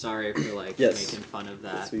apology. I'm sorry for making fun of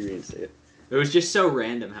that. Yes, we reinstate it. It was just so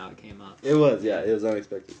random how it came up. It was, yeah, it was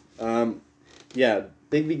unexpected. Yeah,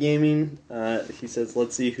 Big B Gaming. He says,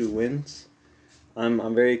 "Let's see who wins."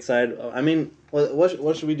 I'm very excited. I mean,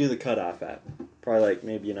 what should we do the cutoff at? Probably like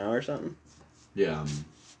maybe an hour or something. Yeah.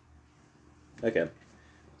 Okay,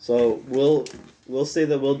 so we'll say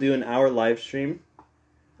that we'll do an hour live stream.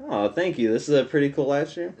 Oh, thank you. This is a pretty cool live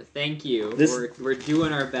stream. Thank you. We're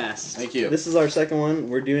doing our best. Thank you. This is our second one.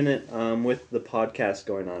 We're doing it with the podcast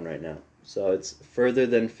going on right now. So it's Further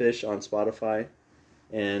Than Fish on Spotify.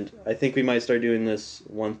 And I think we might start doing this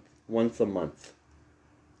once a month.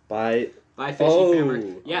 Buy Fishy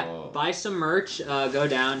Fammer. Yeah, buy some merch. Go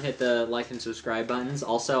down, hit the like and subscribe buttons.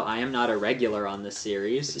 Also, I am not a regular on this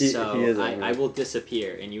series, so I will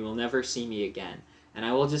disappear, and you will never see me again. And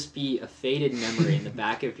I will just be a faded memory in the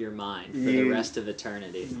back of your mind for the rest of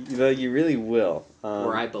eternity. You really will.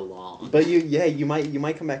 Where I belong. But you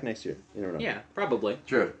might come back next year. You don't know. Yeah, probably.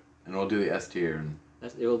 True. And we'll do the S tier and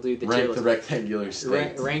It will do the rank the rectangular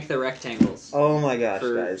states. Rank the rectangles. Oh my gosh,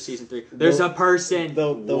 for guys! Season 3. There's a person.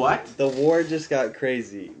 What? The war just got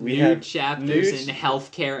crazy. We new have chapters in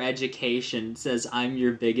healthcare education. Says I'm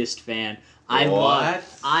your biggest fan. I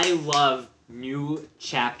love new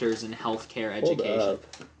chapters in healthcare education. Hold up.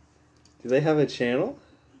 Do they have a channel?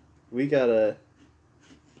 I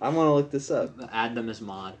want to look this up. Add them as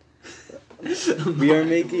mod. We are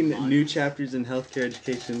making new chapters in healthcare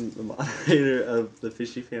education. The moderator of the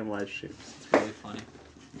Fishy Fam live streams. It's really funny.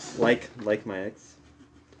 Like my ex.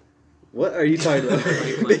 What are you talking about?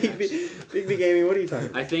 Big B Gaming. What are you talking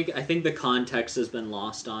about? I think the context has been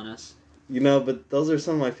lost on us. But those are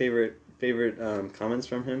some of my favorite comments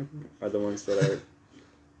from him. Are the ones that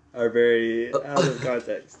are very out of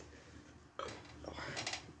context.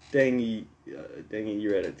 Dang it,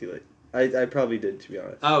 you read it too late. I probably did, to be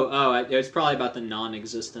honest. It's probably about the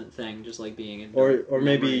non-existent thing, just like being in or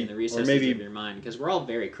maybe in the recesses of your mind, because we're all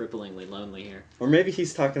very cripplingly lonely here. Or maybe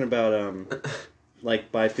he's talking about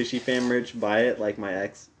like buy Fishy Fam merch, buy it like my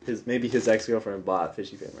ex. His ex-girlfriend bought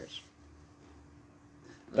Fishy Fam merch.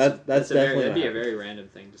 That's definitely that'd be a very random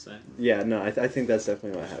thing to say. Yeah, no, I think that's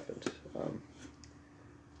definitely what happened.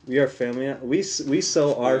 We are family. We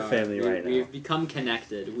so are family right now. We've become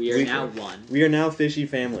connected. We are now one. We are now fishy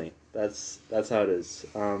family. That's how it is.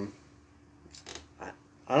 I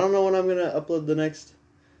don't know when I'm gonna upload the next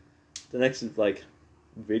like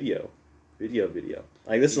video.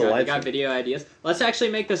 Like this is a live. You got video ideas? Let's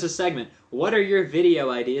actually make this a segment. What are your video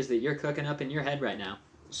ideas that you're cooking up in your head right now?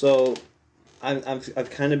 So, I've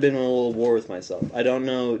kind of been in a little war with myself. I don't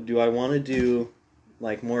know. Do I want to do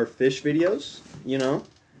like more fish videos? You know,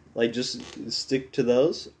 like just stick to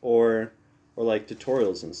those, or like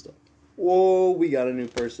tutorials and stuff. Whoa, we got a new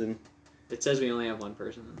person. It says we only have one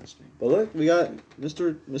person on the stream. But look, we got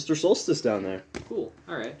Mr. Solstice down there. Cool.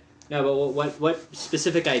 All right. No, but what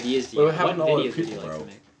specific ideas do you have? What videos would you like to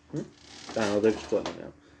make? I don't know, they're splitting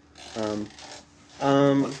now.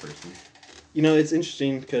 One person. You know, it's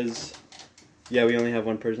interesting because, yeah, we only have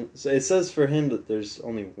one person. So it says for him that there's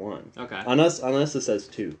only one. Okay. Unless it says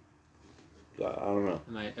two. I don't know.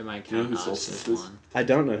 Am I counting us as one? I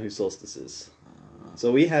don't know who Solstice is.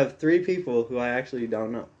 So we have 3 people who I actually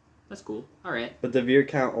don't know. That's cool. All right. But the viewer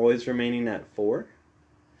count always remaining at 4.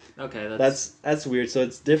 Okay, that's weird. So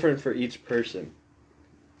it's different for each person.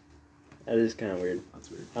 That is kind of weird. That's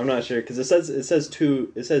weird. I'm not sure because it says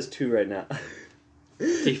 2. It says 2 right now.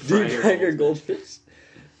 Deep fry your goldfish.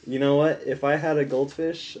 You know what? If I had a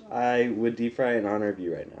goldfish, I would deep fry in honor of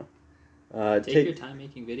you right now. Take your time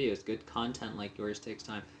making videos. Good content like yours takes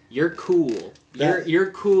time. You're cool.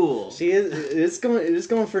 You're cool. She is. It's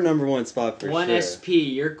going for #1 spot for 1 sure. SP.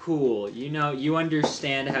 You're cool. You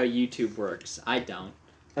understand how YouTube works. I don't.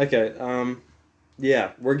 Okay.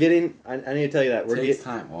 Yeah, we're getting. I need to tell you that Takes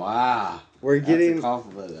time. Wow. We're getting. That's a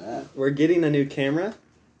compliment, that. We're getting a new camera,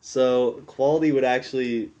 so quality will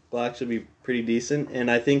actually be pretty decent, and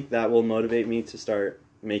I think that will motivate me to start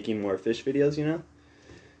making more fish videos. You know.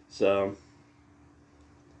 So.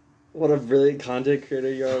 What a brilliant content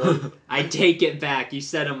creator you are. I take it back. You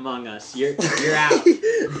said Among Us. You're out.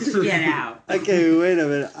 Get out. Okay, wait a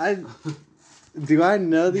minute. Do I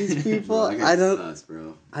know these people? I don't. Sus,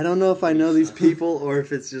 bro. I don't know if I know these people or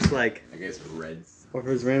if it's just like. I guess Reds. Or if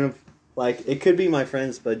it's random. Like it could be my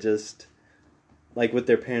friends, but just like with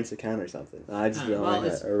their parents' account or something. I just don't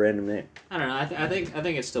like a random name. I don't know. I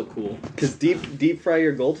think it's still cool. Cause deep fry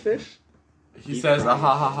your goldfish. He says, ha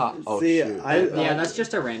ha ha. Oh, see, shoot. Yeah, that's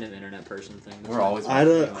just a random internet person thing. We're always. I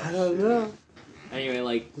don't know. Anyway,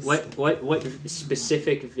 like, what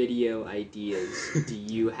specific video ideas do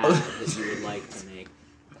you have that you would like to make?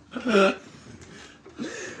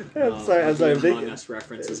 I'm sorry. Among Us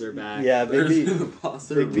references are back. Yeah, Big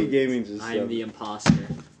B Gaming just. I'm the imposter.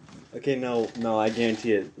 Okay, no, I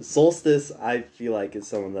guarantee it. Solstice, I feel like is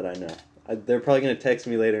someone that I know. They're probably gonna text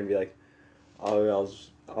me later and be like, "Oh, I was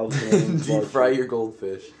deep fry your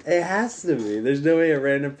goldfish." It has to be. There's no way a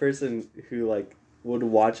random person who like would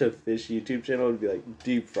watch a fish YouTube channel would be like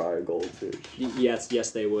deep fry a goldfish.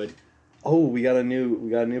 Yes, they would. Oh, we got a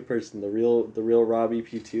new person. The real Robbie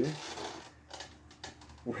P2.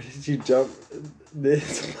 Where did you jump?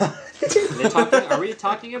 This. Are we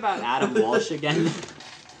talking about Adam Walsh again?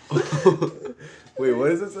 Wait, what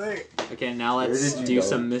does it say? Okay, now let's do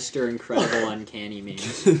some Mr. Incredible Uncanny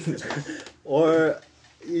memes. Or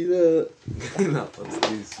either. No, let's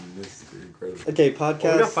do some Mr. Incredible. Okay, podcast.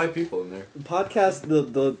 Oh, we got 5 people in there. Podcast.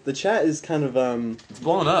 The chat is kind of It's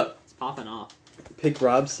blowing up. It's popping off. Pick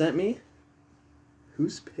Rob sent me.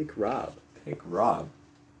 Who's Pick Rob? Pick Rob.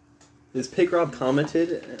 Is Pick Rob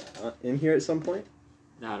commented in here at some point?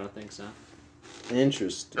 No, I don't think so.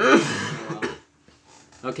 Interesting. Oh, well.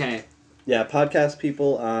 Okay. Yeah, podcast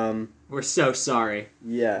people. We're so sorry.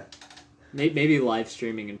 Yeah. Maybe live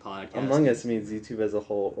streaming and podcasting. Among Us means YouTube as a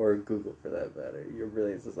whole, or Google for that matter. Your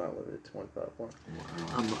brilliance is not limited to one platform.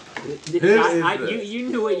 You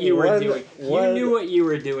knew what you were doing. You knew what you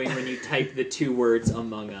were doing when you typed the 2 words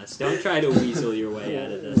Among Us. Don't try to weasel your way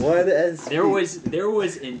out of this. There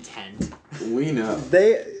was intent. We know.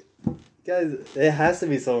 Guys, it has to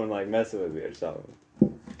be someone like messing with me or something.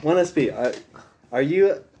 1SP,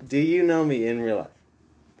 do you know me in real life?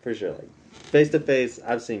 For sure, like face to face.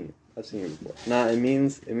 I've seen you before. Nah, it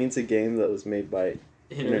means a game that was made by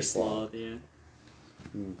Innersloth, yeah.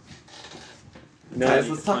 No, guys,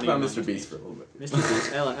 let's talk about Mr. Beast for a little bit. Mr.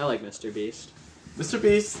 Beast, I like Mr. Beast. Mr.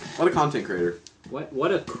 Beast, what a content creator.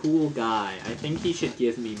 What a cool guy. I think he should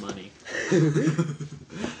give me money.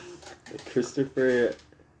 Christopher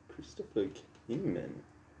Kingman.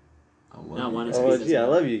 Oh, gee, I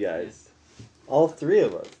love you guys. All 3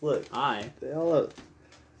 of us. Look. Hi. They all love.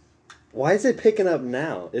 Why is it picking up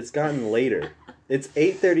now? It's gotten later. It's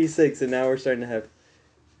 8:36 and now we're starting to have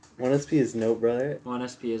 1SP is no brother.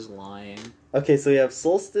 1SP is lying. Okay, so we have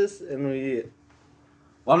Solstice and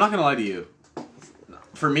Well, I'm not gonna lie to you.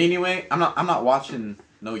 For me anyway, I'm not watching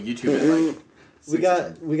no YouTube at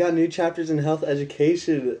like we got new chapters in health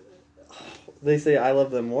education. They say I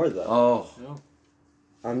love them more though. Oh.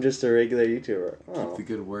 I'm just a regular YouTuber. Oh. Keep the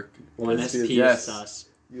good work. One SP Yes. is sus.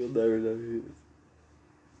 You'll never know who.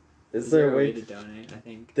 Is there a way to donate? I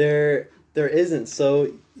think there isn't.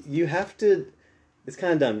 So you have to. It's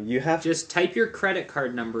kind of dumb. You have just type your credit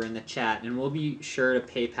card number in the chat, and we'll be sure to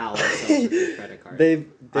PayPal ourselves with your credit card.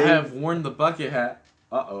 I have worn the bucket hat.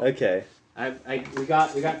 Okay. We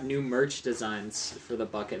got new merch designs for the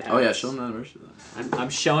bucket hats. Oh yeah, show them the merch design.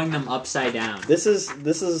 I'm showing them upside down. This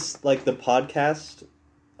is like the podcast.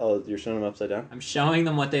 Oh, you're showing them upside down? I'm showing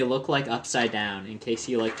them what they look like upside down, in case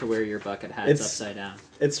you like to wear your bucket hats upside down.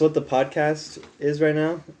 It's what the podcast is right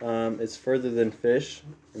now. It's further than fish,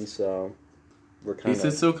 and so we're kind of. He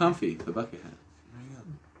sits so comfy. The bucket hat. There you go.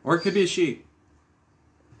 Or it could be a she.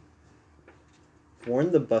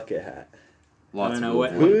 Worn the bucket hat. Lots I don't know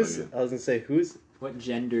what. I was gonna say who's. What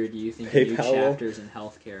gender do you think PayPal new chapters in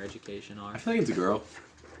healthcare education are? I feel like it's a girl.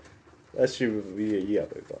 That should be yeah,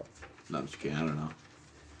 PayPal. No, I'm just kidding. I don't know.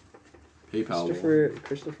 PayPal.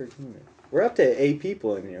 Christopher Keener. We're up to 8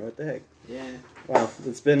 people in here. What the heck? Yeah. Wow,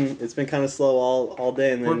 it's been kind of slow all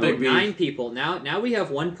day, and then Big 9 people. Now we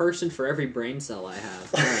have 1 person for every brain cell I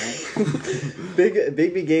have. All right.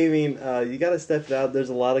 Big B Gaming. You got to step it out. There's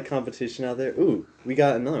a lot of competition out there. Ooh, we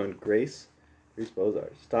got another one. Grace Bozar.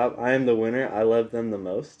 Stop. I am the winner. I love them the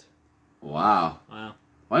most. Wow.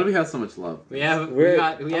 Why do we have so much love?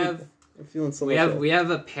 I'm feeling so much love. We have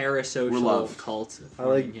a parasocial cult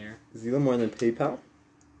forming here. Zilla more than PayPal.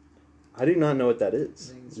 I do not know what that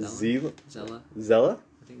is. Zella? Zella?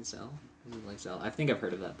 I think Zella. Like Zella. I think I've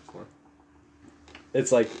heard of that before.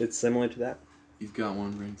 It's similar to that. You've got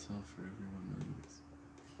 1 brain cell for every 1 million.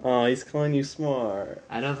 Oh, he's calling you smart.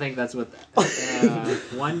 I don't think that's what.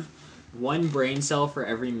 One brain cell for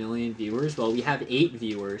every 1,000,000 viewers. Well, we have 8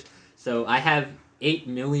 viewers, so I have 8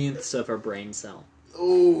 millionths of a brain cell.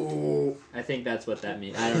 Oh. I think that's what that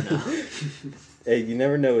means. I don't know. Hey, you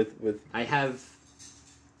never know with. I have.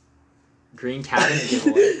 Green cabinet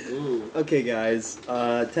giveaway. Ooh. Okay, guys.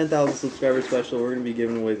 10,000 subscriber special. We're gonna be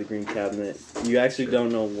giving away the green cabinet. You actually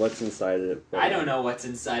don't know what's inside of it. I don't know what's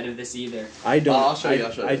inside of this either. I don't. I'll show you.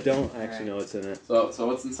 I don't actually know what's in it. So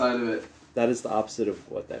what's inside of it? That is the opposite of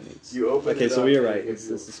what that means. You open Okay, it so up we are right. It's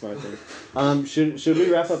a smart thing. Should we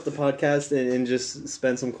wrap up the podcast and just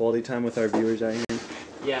spend some quality time with our viewers out here?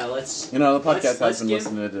 Yeah, let's. The podcast has been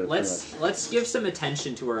listening to. Let's give some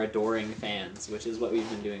attention to our adoring fans, which is what we've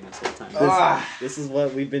been doing this whole time. This is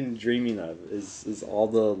what we've been dreaming of. Is all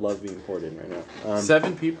the love being poured in right now.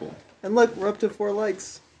 7 people. And look, we're up to 4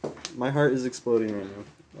 likes. My heart is exploding right now.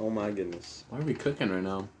 Oh my goodness. Why are we cooking right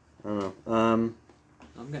now? I don't know.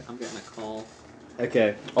 I'm getting a call.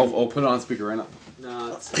 Okay. Oh, put it on speaker right now.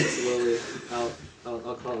 No, it's slowly.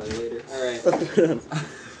 I'll call it later. All right.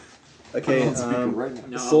 Okay, right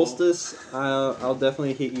now. Solstice, I'll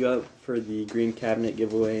definitely hit you up for the green cabinet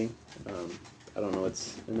giveaway. I don't know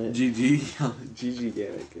what's in it. GG. GG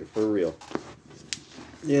Yannick, for real.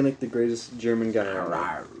 Yannick, the greatest German guy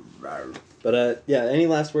ever. But yeah, any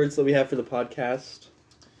last words that we have for the podcast?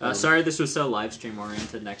 Sorry this was so live stream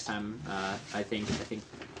oriented. Next time, I think,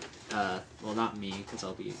 well, not me, because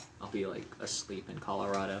I'll be like asleep in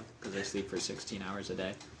Colorado, because I sleep for 16 hours a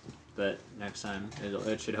day. But next time,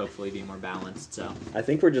 it should hopefully be more balanced. So I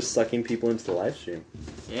think we're just sucking people into the live stream.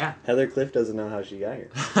 Yeah. Heather Cliff doesn't know how she got here.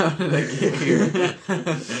 How did I get here? How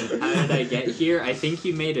did I get here? I think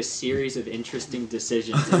you made a series of interesting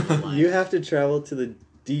decisions in your life. You have to travel to the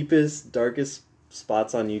deepest, darkest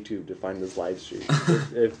spots on YouTube to find this live stream.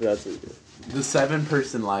 if that's what you do. The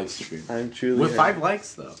 7-person live stream. I'm truly with 5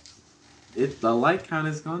 likes though. The like count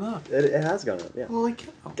has gone up. It has gone up, yeah. Holy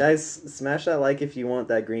cow. Guys, smash that like if you want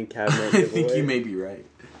that green cabinet. I think you may be right.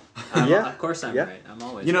 Yeah. Of course I'm right. I'm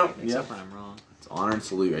always right, except when I'm wrong. It's honor and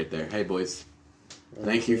salute right there. Hey, boys.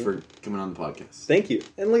 Thank you for coming on the podcast. Thank you.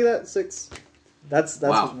 And look at that, 6. That's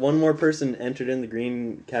wow. 1 more person entered in the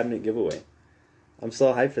green cabinet giveaway. I'm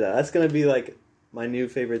so hyped for that. That's going to be like my new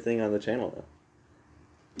favorite thing on the channel now.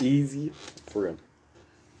 Easy for him.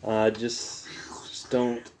 Just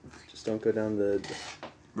don't go down the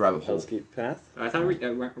rabbit hole path. I thought weren't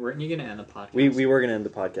you going to end the podcast? We were going to end the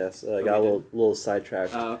podcast. I got a little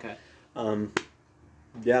sidetracked. Oh, okay.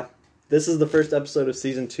 Yeah. This is the first episode of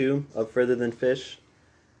season 2 of Further Than Fish.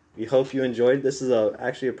 We hope you enjoyed. This is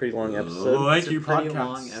actually a pretty long episode. It's a pretty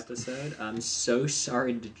long episode. I'm so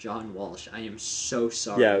sorry to John Walsh. I am so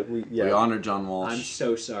sorry. Yeah, we honor John Walsh. I'm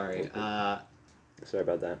so sorry. Sorry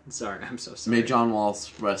about that. Sorry, I'm so sorry. May John Walsh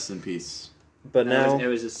rest in peace. But now it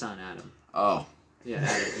was his son Adam. Oh. Yeah,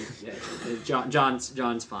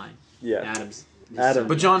 John's fine. Yeah. Adam's.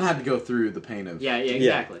 But John had to go through the pain of. Yeah,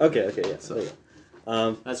 exactly. Yeah. Okay, yeah. So.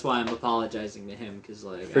 That's why I'm apologizing to him, because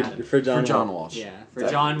for John Walsh. Yeah, for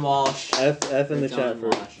John Walsh. F in the chat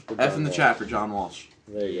for F in the chat for John Walsh.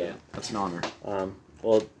 There you go. That's an honor.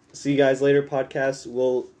 Well, see you guys later. Podcast.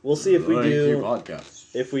 We'll see if we do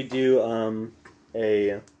podcast. If we do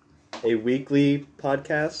a weekly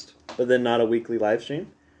podcast, but then not a weekly live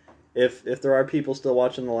stream. If there are people still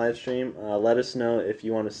watching the live stream, let us know if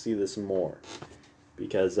you want to see this more,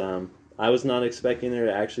 because I was not expecting there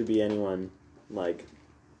to actually be anyone like.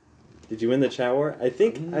 Did you win the chat war? I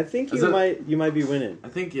think you might be winning. I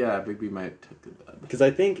think Big B might take that. Because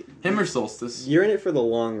I think him or Solstice. You're in it for the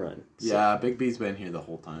long run. So. Yeah, Big B's been here the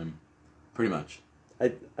whole time, pretty much.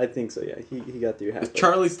 I think so. Yeah, he got through half. If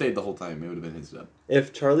Charlie stayed the whole time, it would have been his dub.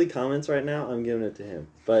 If Charlie comments right now, I'm giving it to him.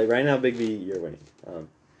 But right now, Big B, you're winning.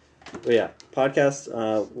 But yeah, podcast.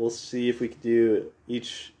 We'll see if we could do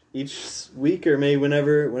each week or maybe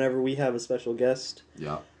whenever we have a special guest.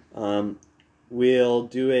 Yeah. We'll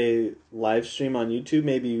do a live stream on YouTube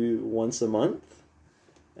maybe once a month,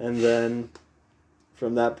 and then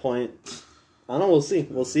from that point, I don't know. We'll see.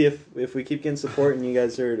 We'll see if we keep getting support and you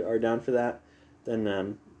guys are down for that.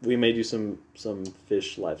 Then we may do some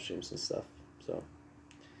fish live streams and stuff. So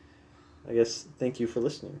I guess thank you for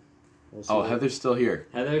listening. Heather's still here.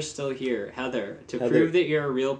 Heather, to prove that you're a real